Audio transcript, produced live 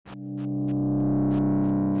Thank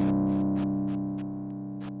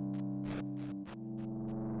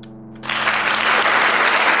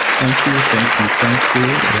you,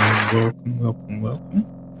 and welcome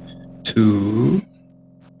to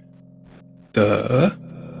the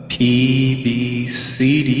PBCDP.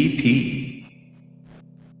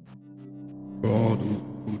 For all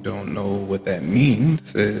who don't know what that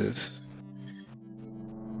means,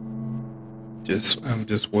 I'm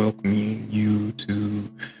just welcoming you to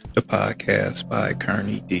the podcast by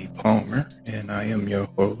Carney D. Palmer, and I am your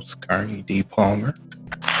host, Carney D. Palmer.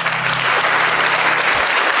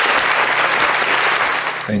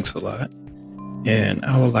 Thanks a lot. And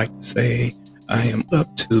I would like to say I am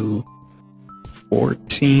up to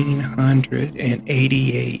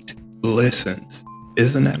 1,488 listens.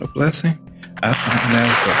 Isn't that a blessing? I find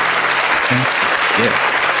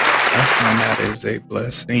that is a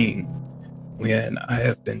blessing when I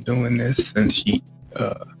have been doing this since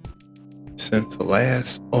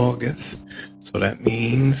last August. So that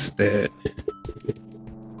means that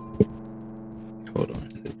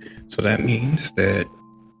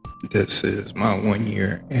this is my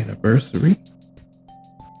 1-year anniversary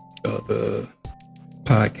of the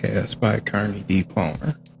podcast by Carney D.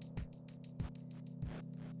 Palmer.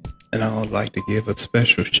 And I would like to give a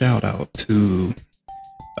special shout out to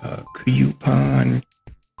Coupon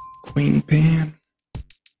Queen Pan.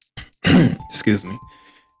 Excuse me.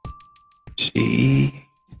 She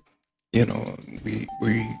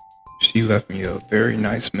left me a very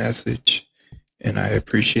nice message, and I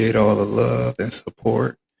appreciate all the love and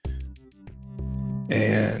support.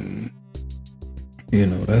 And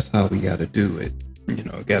that's how we got to do it.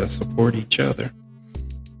 Got to support each other.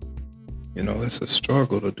 It's a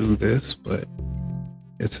struggle to do this, but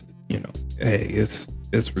it's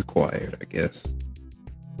required, I guess.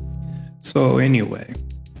 So anyway,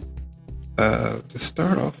 to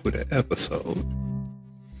start off with the episode,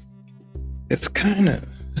 it's kind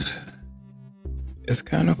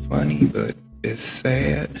of funny, but it's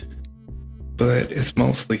sad, but it's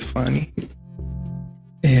mostly funny.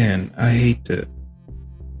 And I hate to,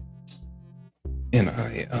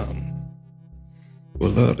 I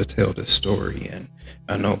would love to tell this story. And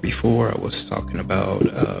I know before I was talking about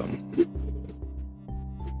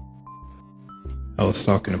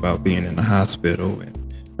being in the hospital and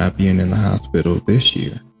not being in the hospital this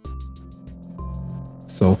year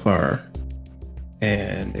so far.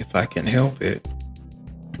 And if I can help it,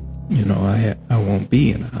 I won't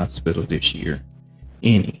be in the hospital this year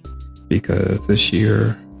because this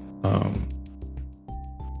year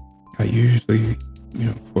I usually,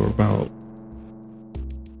 for about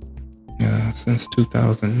since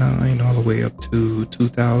 2009 all the way up to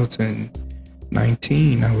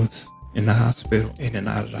 2019, I was in the hospital, in and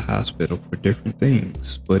out of the hospital for different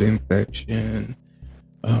things, foot infection,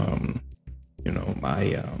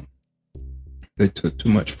 they took too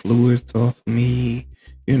much fluids off of me,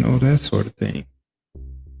 that sort of thing.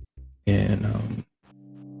 And,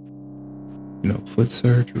 foot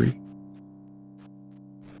surgery,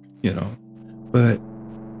 but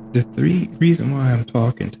the reason why I'm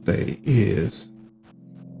talking today is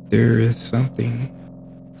there is something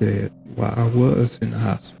that while I was in the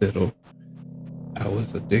hospital, I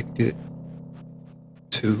was addicted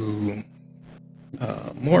to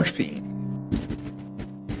morphine.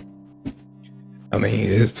 I mean,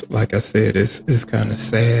 it's like I said, it's kind of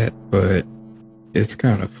sad, but it's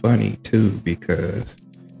kind of funny too, because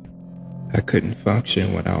I couldn't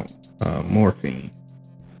function without morphine.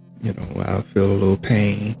 I'll feel a little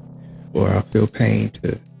pain, or I'll feel pain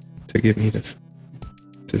to get me to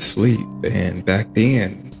sleep. And back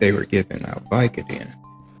then they were giving out Vicodin,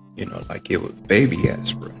 like it was baby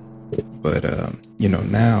aspirin. But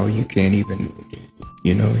now you can't even,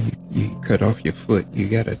 you cut off your foot, you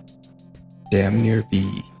gotta damn near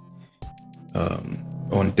be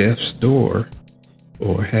on death's door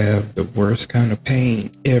or have the worst kind of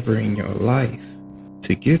pain ever in your life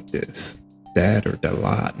to get this, that, or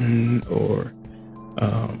Dilaudid, or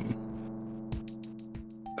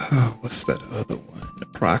what's that other one?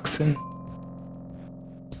 Naproxen?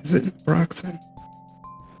 Is it Naproxen?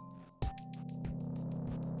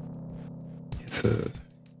 It's a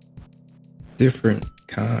different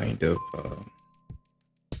kind of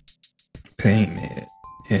pain med.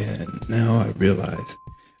 And now I realize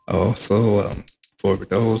also, for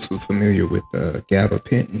those who are familiar with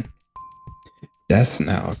gabapentin, that's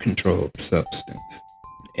now a controlled substance.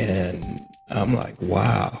 And I'm like,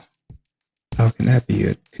 wow, how can that be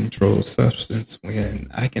a controlled substance when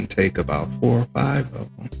I can take about 4 or 5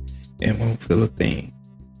 of them and won't feel a thing?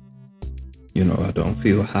 I don't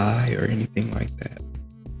feel high or anything like that.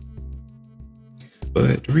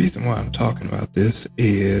 But the reason why I'm talking about this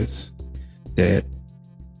is that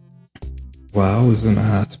while I was in the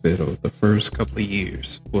hospital the first couple of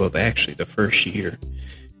years, well, actually the first year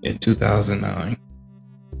in 2009,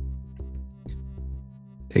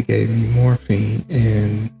 they gave me morphine,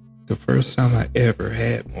 and the first time I ever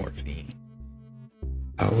had morphine,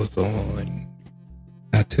 I was on,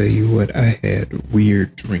 I tell you what, I had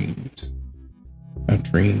weird dreams. I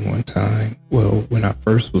dreamed one time, well, when I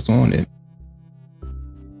first was on it,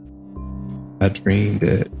 I dreamed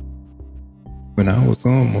that when I was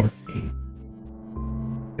on morphine,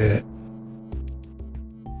 that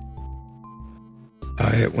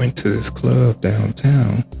I had went to this club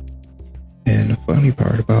downtown. And the funny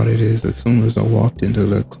part about it is, as soon as I walked into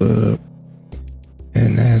the club,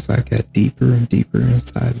 and as I got deeper and deeper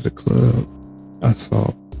inside of the club, I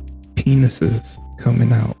saw penises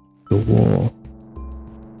coming out the wall.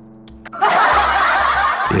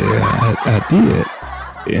 Yeah, I did.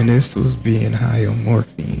 And this was being high on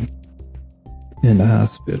morphine in the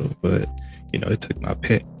hospital. But, it took my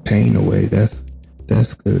pain away. That's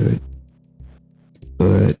good.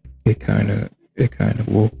 But it kind of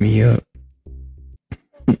woke me up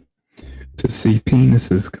to see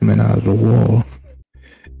penises coming out of the wall,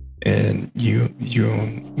 and you're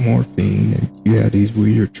on morphine and you had these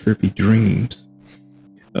weird trippy dreams.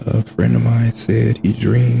 A friend of mine said he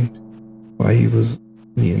dreamed while he was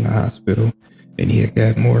in the hospital and he had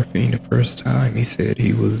got morphine the first time. He said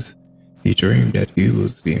he dreamed that he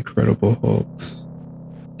was the Incredible Hulk's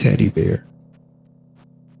teddy bear,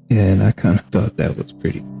 and I kind of thought that was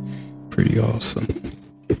pretty awesome.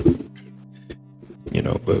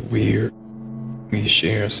 But weird. Me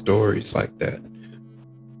sharing stories like that.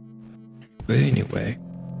 But anyway,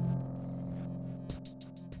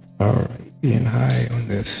 all right, being high on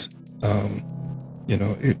this,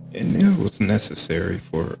 it was necessary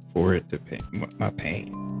for it to pay my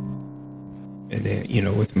pain. And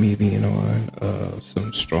then, with me being on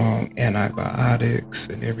some strong antibiotics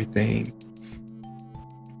and everything,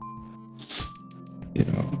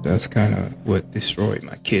 that's kind of what destroyed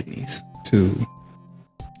my kidneys too.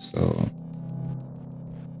 So,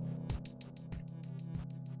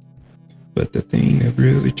 but the thing that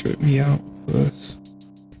really tripped me out was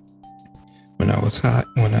when I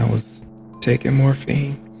was taking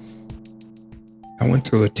morphine, I went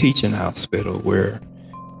to a teaching hospital where,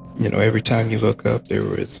 every time you look up, there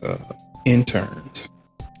was interns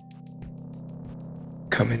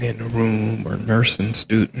coming in the room or nursing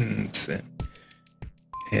students.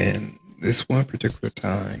 And this one particular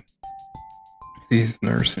time, these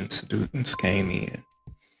nursing students came in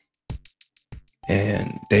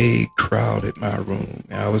and they crowded my room.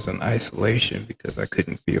 I was in isolation because I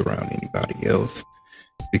couldn't be around anybody else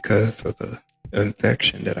because of the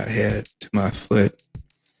infection that I had to my foot.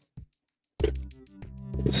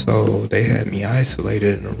 So they had me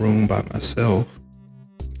isolated in a room by myself,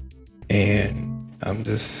 and I'm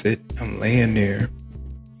laying there,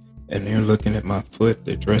 and they're looking at my foot,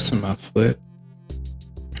 they're dressing my foot,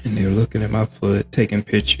 and they're looking at my foot, taking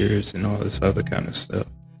pictures and all this other kind of stuff.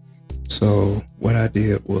 So what I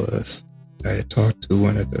did was I had talked to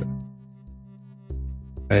one of the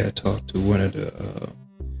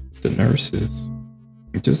nurses.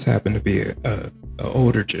 It just happened to be a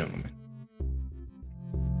older gentleman.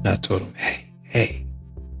 And I told him, hey.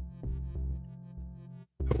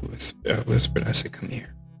 I whispered, I said, come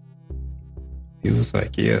here. He was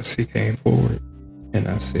like, yes. He came forward, and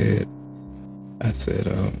I said, I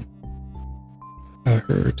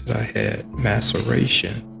heard that I had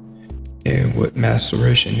maceration. And what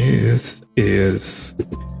maceration is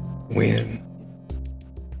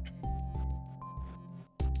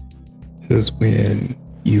when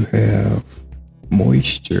you have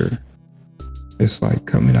moisture. It's like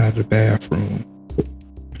coming out of the bathroom.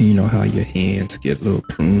 You know how your hands get a little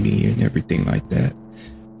pruny and everything like that.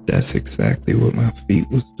 That's exactly what my feet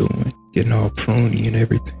was doing, getting all pruny and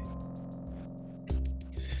everything.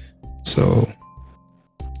 So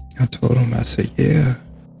I told him, I said, yeah.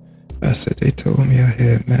 I said, they told me I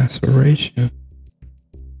had maceration.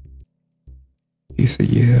 He said,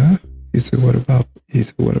 yeah. He said, what about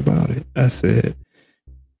it? I said,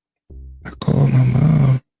 I called my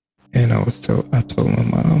mom and I told my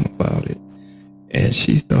mom about it. And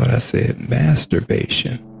she thought I said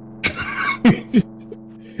masturbation.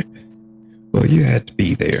 Well, you had to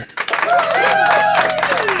be there.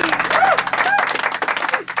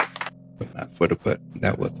 But not for the button.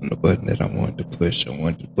 That wasn't the button that I wanted to push. I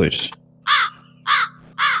wanted to push.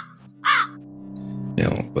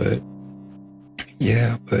 But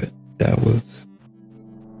yeah, but that was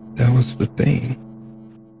the thing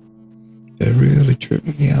that really tripped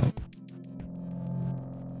me out.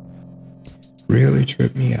 really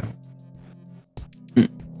tripped me out.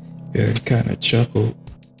 It kind of chuckled.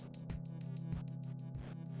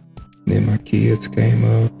 Then my kids came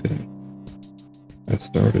up and I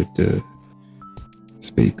started to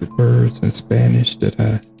speak words in Spanish that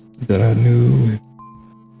I knew,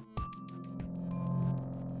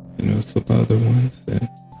 and some other ones, and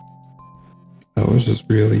I was just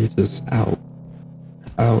really just out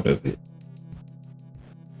of it.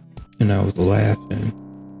 And I was laughing.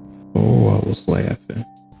 Oh, I was laughing.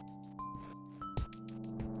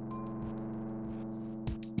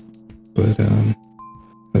 But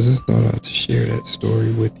I just thought I'd share that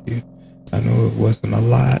story with you. I know it wasn't a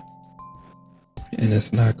lot, and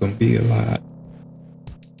it's not gonna be a lot,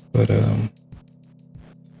 but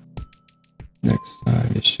next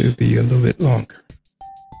time it should be a little bit longer.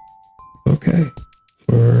 Okay,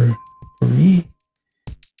 for me,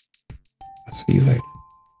 I'll see you later.